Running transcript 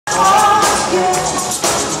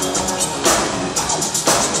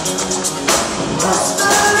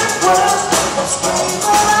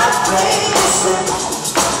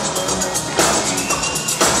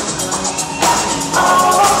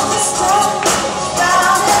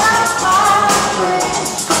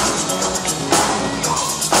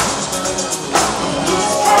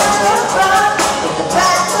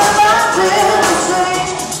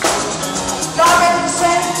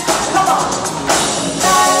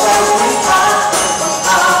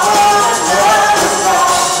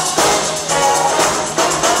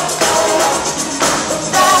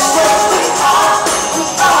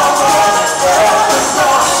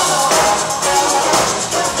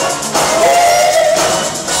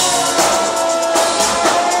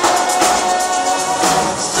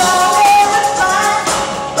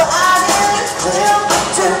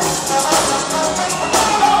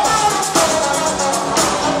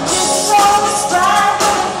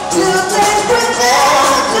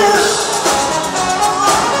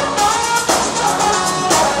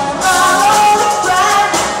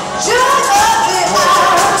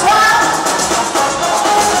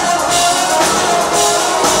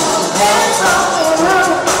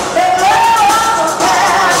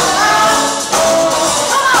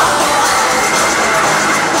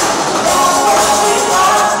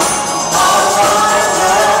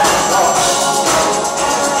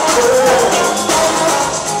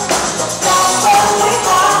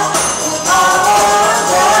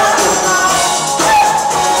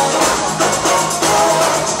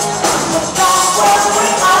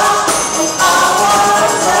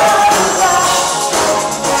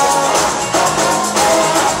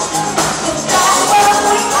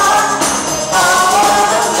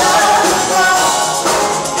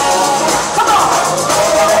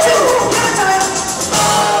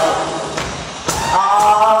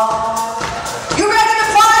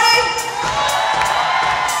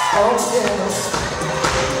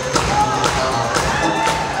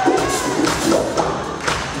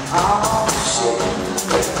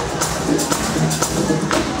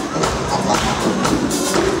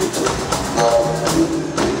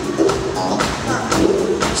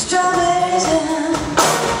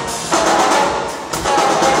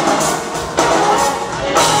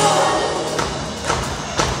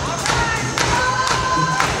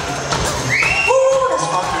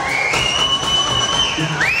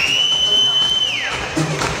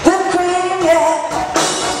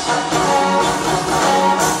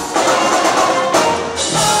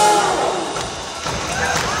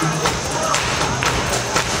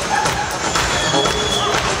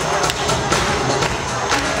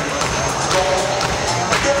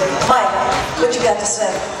What you got to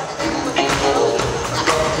say?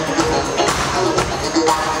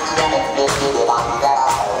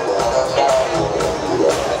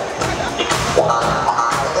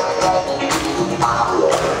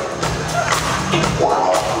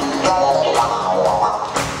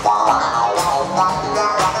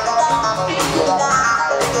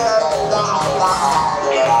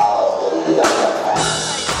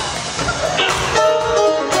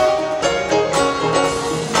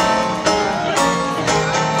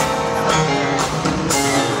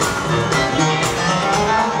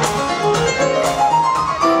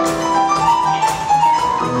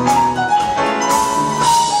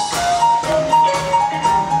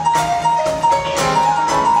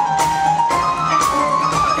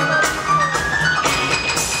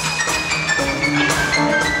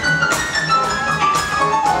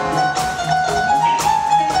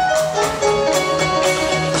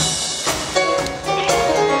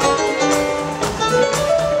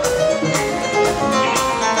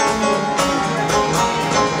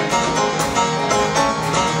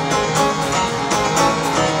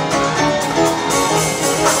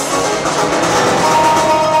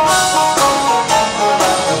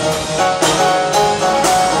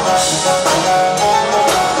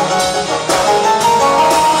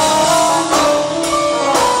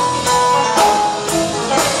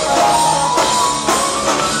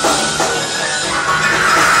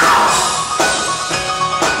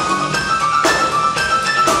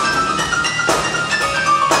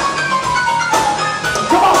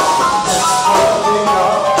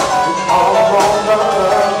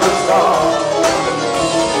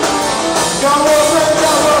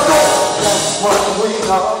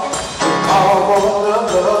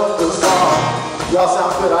 Y'all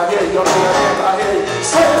sound good, I hear you. Y'all know your hands, I hear you.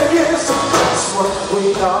 Say it again, so that's what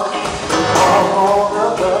we are. All on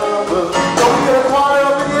the love. Don't we get a choir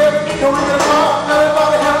up in here? Don't we get a choir?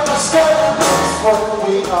 Everybody have to say that's what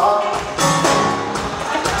we are.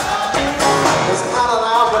 It's kind of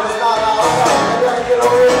loud, but it's not loud. Maybe I can get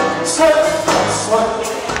over here. Say that's what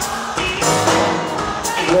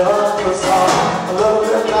love is all. A little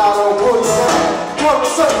bit louder, will you? Come on,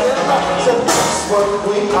 say it. Say that's what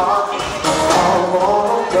we are. All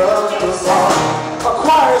on the love. A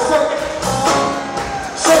choir, say it.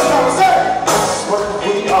 Say it, now say it. That's what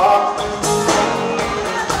we are.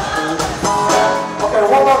 Okay,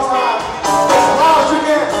 one more time. As loud as you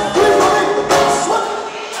can. Please believe. That's what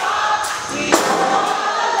we are.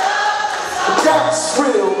 That's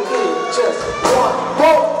real good. Just one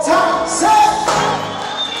more time. Say it.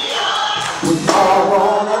 We all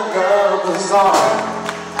on the love bazaar.